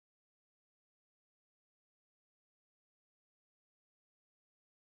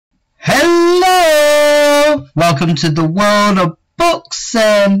welcome to the world of books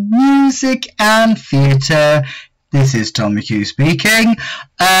and music and theatre. This is Tom McHugh speaking.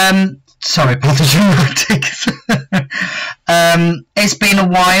 Sorry about the dramatics. It's been a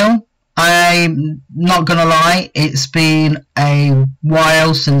while. I'm not gonna lie, it's been a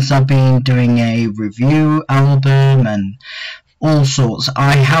while since I've been doing a review album and all sorts.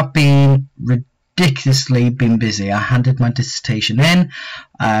 I have been ridiculously busy. I handed my dissertation in.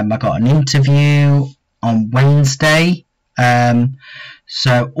 I got an interview on Wednesday.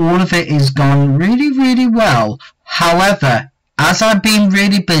 So all of it is gone really well. However, as I've been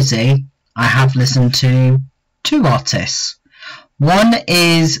really busy, I have listened to two artists. One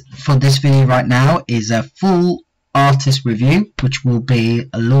is, for this video right now, is a full artist review, which will be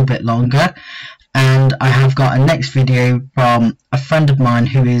a little bit longer. And I have got a next video from a friend of mine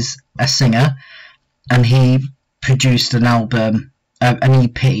who is a singer, and he produced an album, an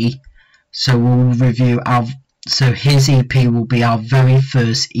EP. So we'll review so his EP will be our very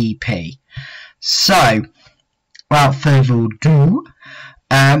first EP. So, without further ado,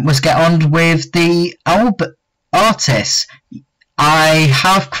 let's get on with the album artists. I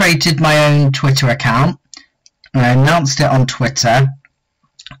have created my own Twitter account. I announced it on Twitter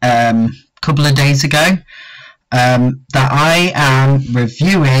a couple of days ago that I am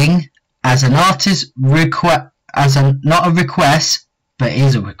reviewing as an artist request, not a request, but it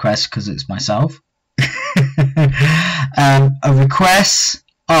is a request because it's myself. A request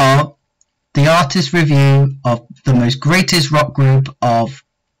of the artist review of the most greatest rock group of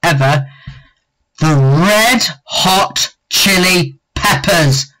ever, the Red Hot Chili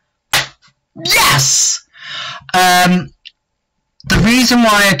Peppers. Yes! The reason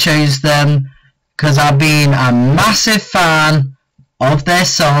why I chose them, because I've been a massive fan of their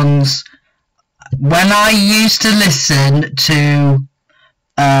songs. When I used to listen to,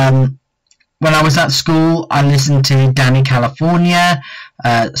 when I was at school, I listened to Danny California,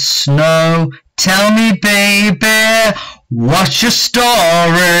 Snow, Tell Me Baby, What's Your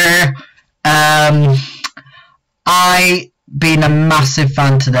Story? I've been a massive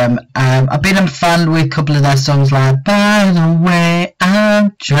fan to them. I've been a fan with a couple of their songs like By the Way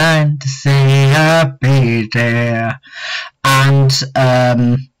I'm Trying to Say I'll Be There, and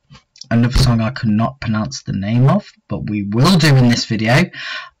another song I could not pronounce the name of, but we will do in this video,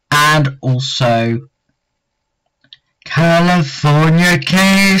 and also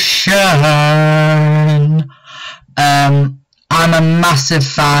Californication. I'm a massive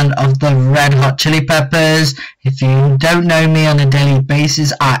fan of the Red Hot Chili Peppers. If you don't know me on a daily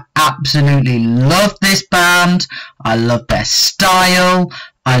basis, I absolutely love this band. I love their style.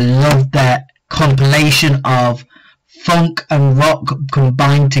 I love their compilation of funk and rock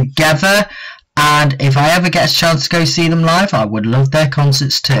combined together. And if I ever get a chance to go see them live, I would love their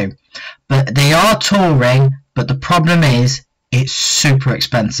concerts too. But they are touring, but the problem is it's super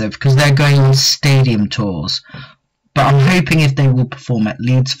expensive because they're going on stadium tours. But I'm hoping if they will perform at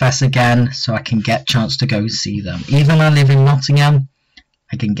Leeds Fest again, so I can get a chance to go see them. Even though I live in Nottingham,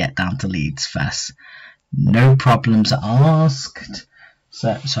 I can get down to Leeds Fest. No problems asked.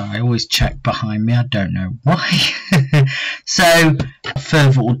 So I always check behind me. I don't know why. So,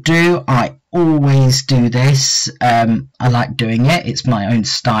 further ado, I always do this. I like doing it. It's my own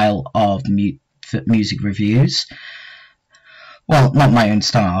style of music reviews. Well, not my own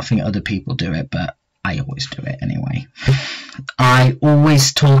style. I think other people do it, but I always do it anyway. I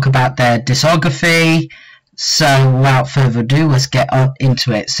always talk about their discography. So without further ado, let's get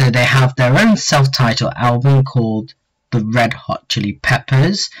into it. So they have their own self-titled album called The Red Hot Chili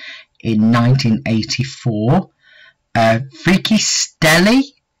Peppers in 1984. Freaky Stelle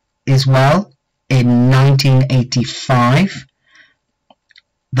as well in 1985.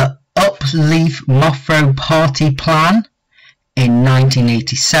 The Up-Leaf Mothro Party Plan in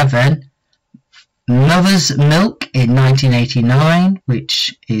 1987. Mother's Milk in 1989,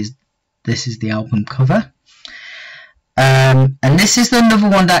 which is, this is the album cover. And this is another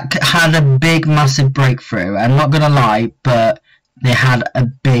one that had a big massive breakthrough. I'm not gonna lie, but they had a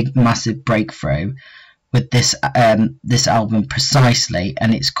big massive breakthrough with this this album precisely,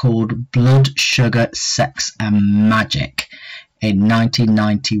 and it's called Blood, Sugar, Sex and Magic in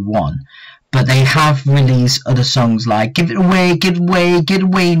 1991. But they have released other songs like Give It Away, Give It Away, Get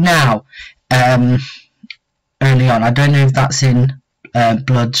Away Now early on. I don't know if that's in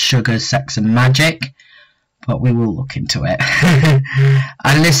Blood, Sugar, Sex and Magic, but we will look into it.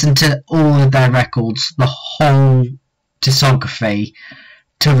 I listened to all of their records, the whole discography,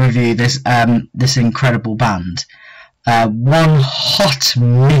 to review this this incredible band. One Hot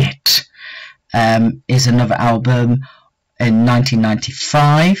Minute is another album in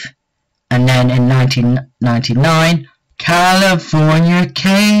 1995. And then in 1999,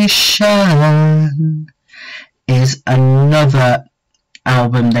 Californication is another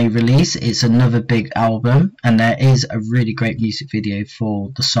album they release. It's another big album, and there is a really great music video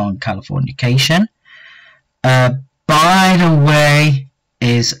for the song Californication. By the Way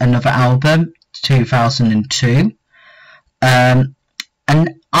is another album, 2002. And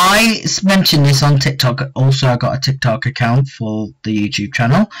I mentioned this on TikTok. Also, I got a TikTok account for the YouTube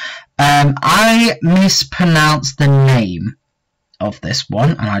channel. I mispronounced the name of this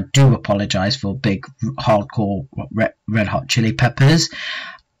one, and I do apologise for big hardcore Red Hot Chili Peppers.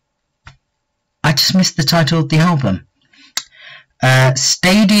 I just missed the title of the album.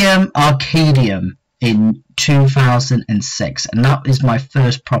 Stadium Arcadium in 2006, and that is my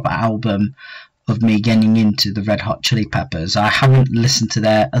first proper album of me getting into the Red Hot Chili Peppers. I haven't listened to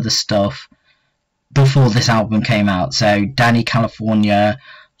their other stuff before this album came out. So Danny California,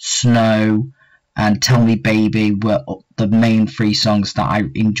 Snow, and Tell Me Baby were the main 3 songs that I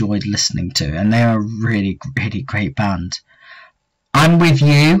enjoyed listening to, and they are a really, really great band. I'm With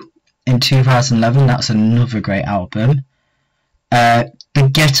You in 2011, that's another great album. The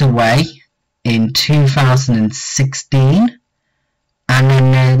Getaway in 2016, and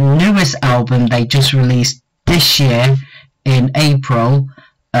then their newest album they just released this year in April,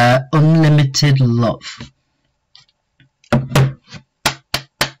 Unlimited Love.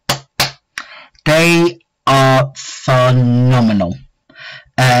 They are phenomenal.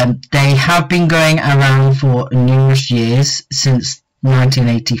 They have been going around for numerous years, since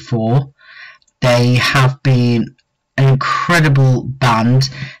 1984. They have been an incredible band.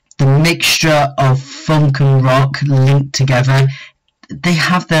 The mixture of funk and rock linked together, they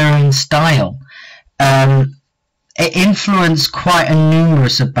have their own style. It influenced quite a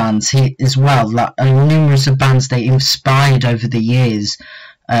numerous of bands as well, like numerous of bands they inspired over the years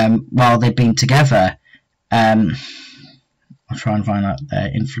while they've been together. I'll try and find out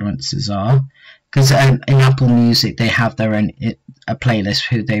their influences are, because in Apple Music they have their own a playlist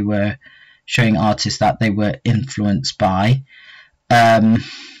who they were showing artists that they were influenced by.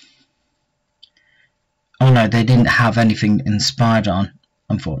 Oh no, they didn't have anything inspired on,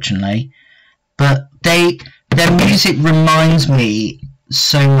 unfortunately. But their music reminds me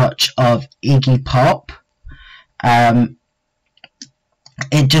so much of Iggy Pop.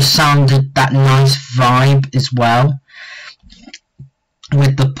 It just sounded that nice vibe as well,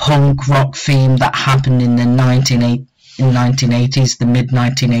 with the punk rock theme that happened in the 1980s, the mid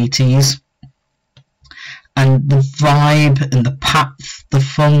 1980s. And the vibe and the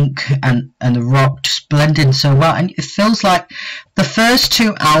funk and the rock just blended so well, and it feels like the first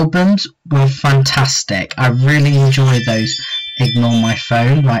 2 albums were fantastic. I really enjoyed those. Ignore my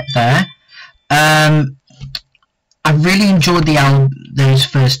phone right there. I really enjoyed those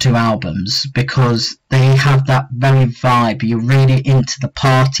first 2 albums because they have that very vibe. You're really into the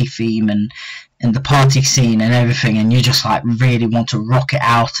party theme and the party scene and everything, and you just like really want to rock it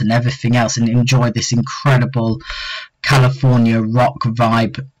out and everything else and enjoy this incredible California rock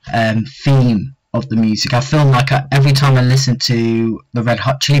vibe theme of the music. I feel like every time I listen to the Red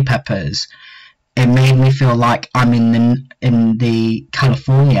Hot Chili Peppers, it made me feel like I'm in the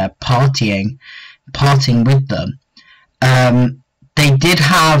California partying with them. They did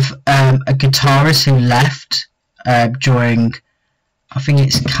have a guitarist who left during, I think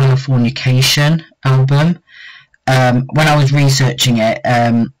it's Californication album. When I was researching it,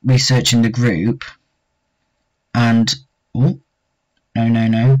 researching the group, and no.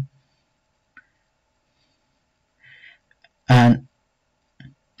 And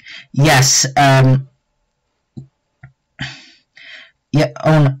yes, yeah,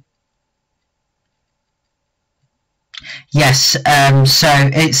 on. Yes, so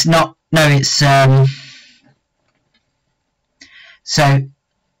it's not, no, it's, so,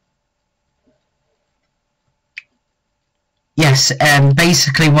 yes,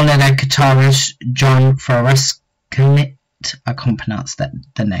 basically one of their guitarists, John Frasconnett, I can't pronounce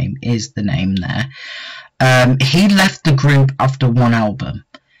the name, is the name there, he left the group after 1 album,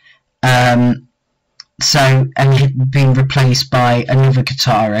 so, and he'd been replaced by another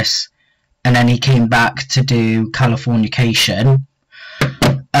guitarist, and then he came back to do Californication.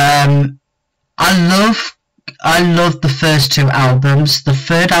 I love the first 2 albums. The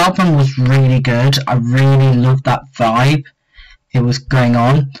 3rd album was really good. I really loved that vibe it was going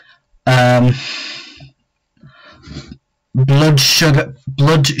on. Blood Sugar,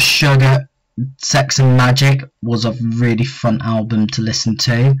 Sex and Magic was a really fun album to listen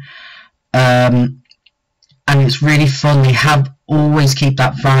to. And it's really fun. They always keep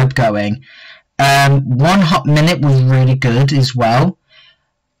that vibe going. 1 Hot Minute was really good as well.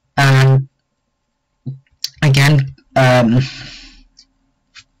 And again,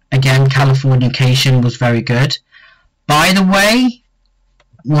 Californication was very good. By the Way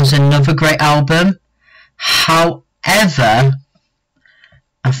was another great album. However,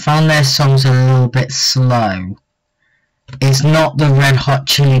 I found their songs a little bit slow. It's not the Red Hot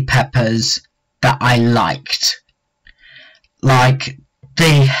Chili Peppers that I liked. Like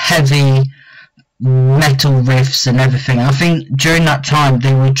the heavy metal riffs and everything. I think during that time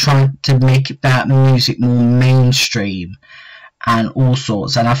they were trying to make that music more mainstream and all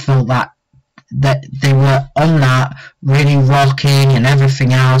sorts, and I felt that they were on that really rocking and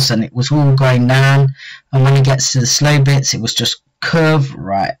everything else, and it was all going down, and when it gets to the slow bits it was just curve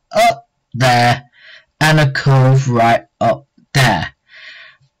right up there and a curve right up there.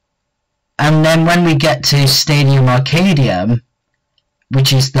 And then when we get to Stadium Arcadium,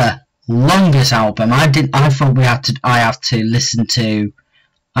 which is the longest album, I thought I have to listen to,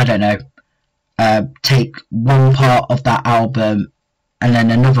 I don't know, take one part of that album and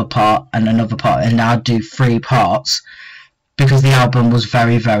then another part and another part, and I'll do 3 parts, because the album was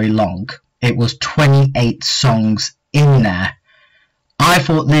very, very long. It was 28 songs in there. I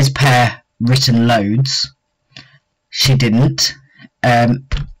thought Liz Pear written loads. She didn't.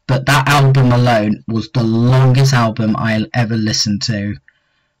 But that album alone was the longest album I'll ever listened to.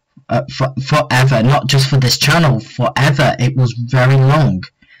 Forever, not just for this channel, forever. It was very long.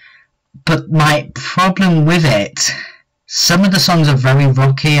 But my problem with it, some of the songs are very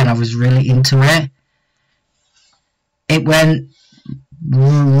rocky and I was really into it. It went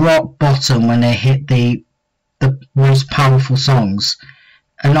rock bottom when they hit the most powerful songs.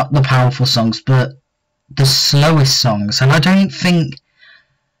 And not the powerful songs, but the slowest songs. And I don't think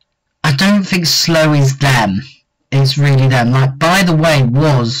slow is them. It's really them. Like, By the Way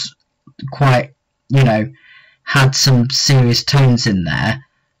was quite, you know, had some serious tones in there,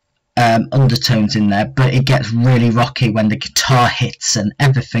 undertones in there, but it gets really rocky when the guitar hits and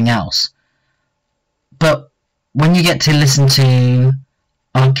everything else. But when you get to listen to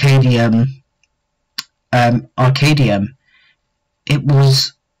Arcadium, it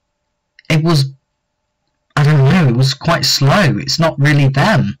was, I don't know, it was quite slow. It's not really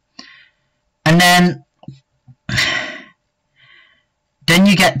them. And then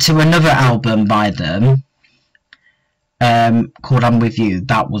you get to another album by them, called I'm With You.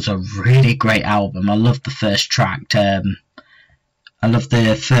 That was a really great album. I love the first track.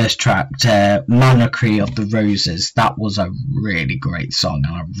 Monarchy of the Roses. That was a really great song,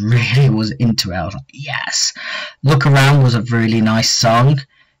 and I really was into it. I was like, yes. Look Around was a really nice song.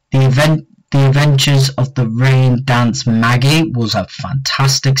 The Adventures of the Rain Dance Maggie was a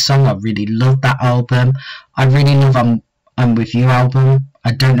fantastic song. I really loved that album. I really love I'm With You album.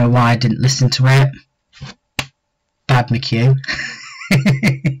 I don't know why I didn't listen to it. Bad McHugh.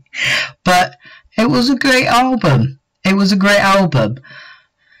 But it was a great album. It was a great album.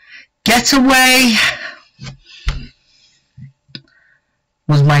 Getaway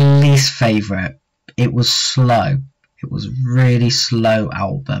was my least favourite. It was slow. It was a really slow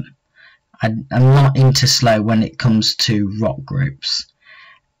album. I'm not into slow when it comes to rock groups.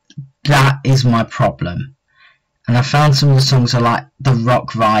 That is my problem. And I found some of the songs are like, the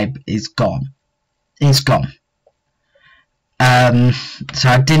rock vibe is gone. It's gone. So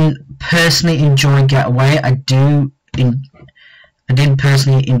I didn't personally enjoy Getaway. I didn't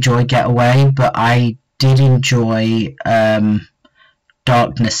personally enjoy Getaway, but I did enjoy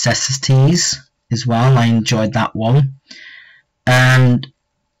Dark Necessities as well. I enjoyed that one. And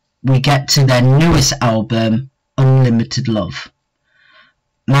we get to their newest album, Unlimited Love.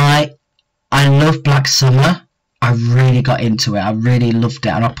 I love Black Summer. I really got into it. I really loved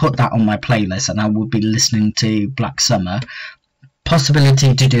it, and I put that on my playlist, and I will be listening to Black Summer.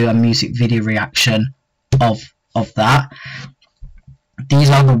 Possibility to do a music video reaction of that.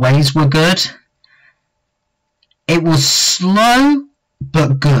 These Other Ways were good. It was slow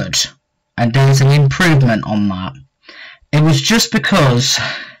but good, and there's an improvement on that. It was just because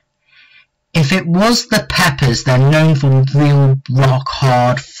if it was the Peppers, they're known for real rock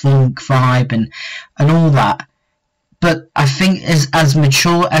hard funk vibe and all that. But I think as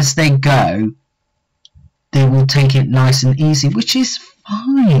mature as they go, they will take it nice and easy, which is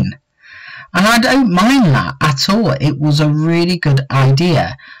fine. And I don't mind that at all. It was a really good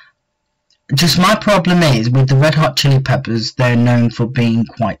idea. Just my problem is, with the Red Hot Chili Peppers, they're known for being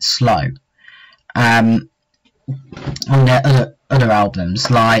quite slow. On their other albums,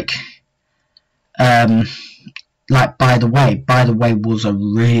 like By the Way. By the Way was a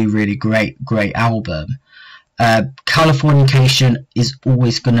really, really great album. Californication is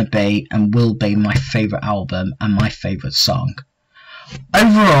always going to be and will be my favourite album and my favourite song.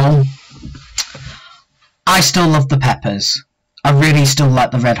 overall, I still love the Peppers. I really still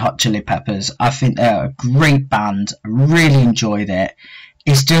like the Red Hot Chili Peppers. I think they're a great band. I really enjoyed it.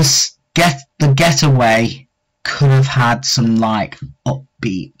 It's just the Getaway could have had some like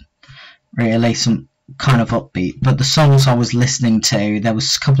upbeat, really some kind of upbeat. But the songs I was listening to, there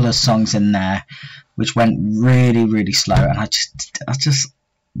was a couple of songs in there which went really, really slow, and I just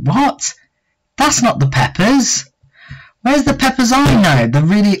what? That's not the Peppers. Where's the Peppers I know? The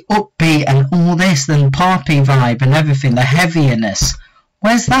really upbeat and all this and poppy vibe and everything, the heaviness.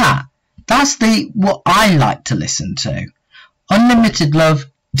 Where's that? That's what I like to listen to. Unlimited Love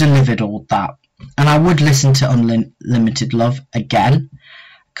delivered all that. And I would listen to Unlimited Love again,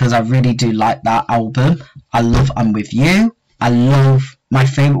 because I really do like that album. I love I'm With You. I love, my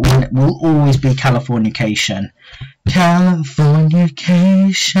favourite one will always be Californication.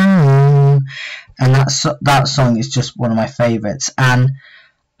 Californication. And that song is just one of my favourites. And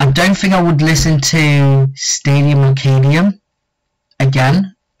I don't think I would listen to Stadium Arcadium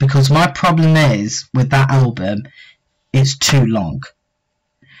again, because my problem is with that album, it's too long.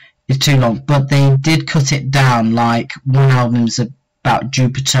 It's too long. But they did cut it down. Like, one album's about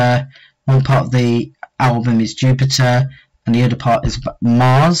Jupiter, one part of the album is Jupiter, and the other part is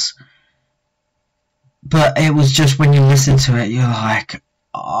Mars. But it was just, when you listen to it, you're like,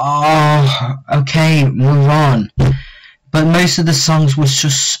 oh, okay, move on. But most of the songs was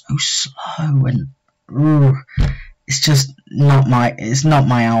just so slow, and it's just not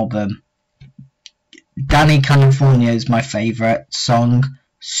my album. Danny California is my favourite song.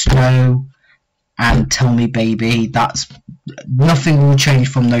 Snow and Tell Me Baby, that's nothing will change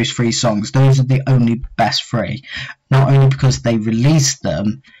from those three songs. Those are the only best three. Not only because they released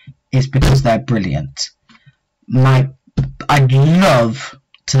them, it's because they're brilliant. I'd love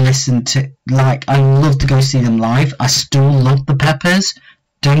to listen to, like, I love to go see them live. I still love the Peppers,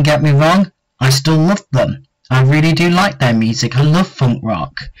 don't get me wrong, I still love them. I really do like their music. I love funk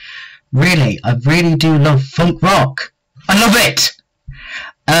rock. Really, I really do love funk rock. I love it.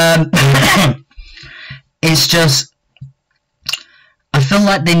 It's just, I feel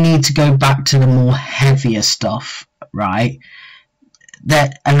like they need to go back to the more heavier stuff, right?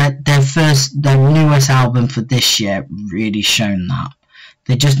 Their newest album for this year really shown that.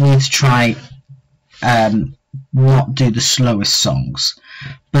 They just need to try not do the slowest songs.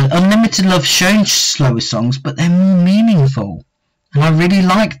 But Unlimited Love shown slower songs, but they're more meaningful, and I really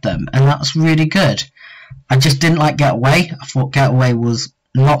like them, and that's really good. I just didn't like Getaway. I thought Getaway was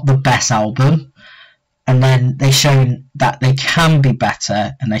not the best album, and then they shown that they can be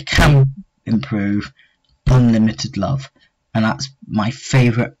better and they can improve Unlimited Love, and that's my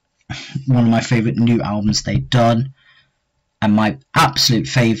favourite, one of my favourite new albums they've done. And my absolute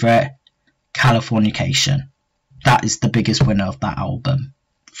favourite, Californication. That is the biggest winner of that album,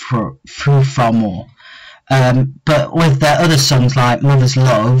 through far more. But with their other songs like Mother's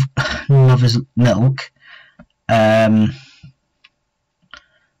Love, Mother's Milk,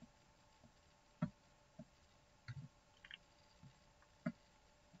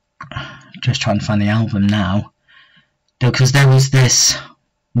 just trying to find the album now, because there was this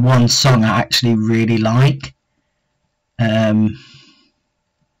one song I actually really like. Under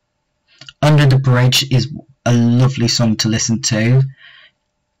the Bridge is a lovely song to listen to.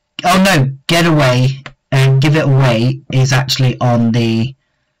 Oh no, Getaway and Give It Away is actually on the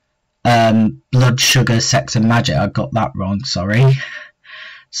Blood, Sugar, Sex and Magic. I got that wrong, sorry.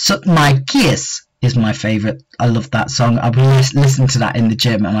 Suck My Kiss is my favourite. I love that song. I've been listening to that in the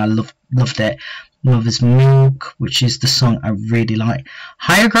gym and I loved it. Mother's Milk, which is the song I really like.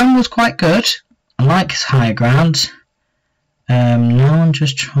 Higher Ground was quite good. I like Higher Ground. Now I'm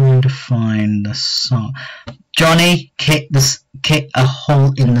just trying to find the song. Johnny Kick a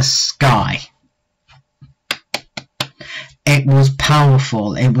Hole in the Sky. It was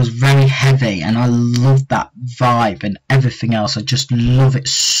powerful. It was very heavy, and I love that vibe and everything else. I just love it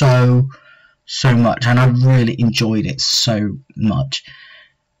so much, and I really enjoyed it so much.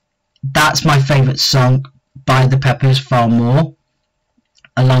 That's my favourite song by the Peppers, far more,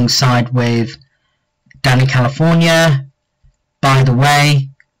 alongside with Danny California, By the Way,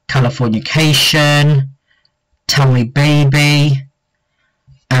 Californication, Tell Me Baby,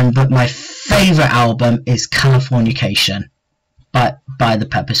 but my favourite album is Californication by the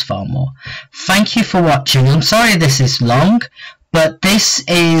Peppers, far more. Thank you for watching. I'm sorry this is long, but this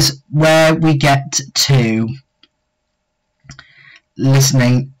is where we get to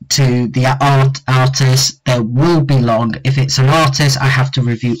listening to the artist. There will be long. If it's an artist, I have to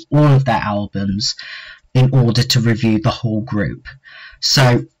review all of their albums in order to review the whole group.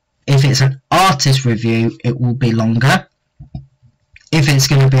 So if it's an artist review, it will be longer. if it's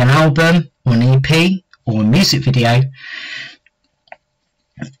going to be an album or an EP or a music video,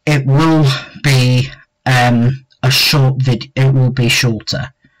 it will be a short video. It will be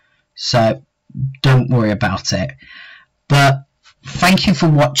shorter, so don't worry about it. But thank you for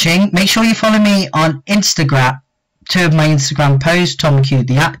watching. Make sure you follow me on Instagram. 2 of my Instagram posts, McHugh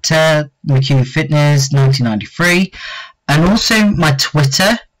the Actor, McHugh Fitness 1993, and also my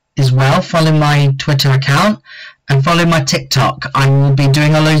Twitter as well. Follow my Twitter account and follow my TikTok. I will be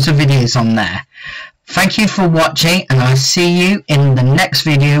doing loads of videos on there. Thank you for watching, and I'll see you in the next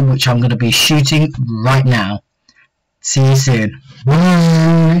video, which I'm going to be shooting right now. See you soon.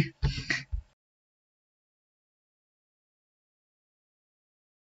 Bye.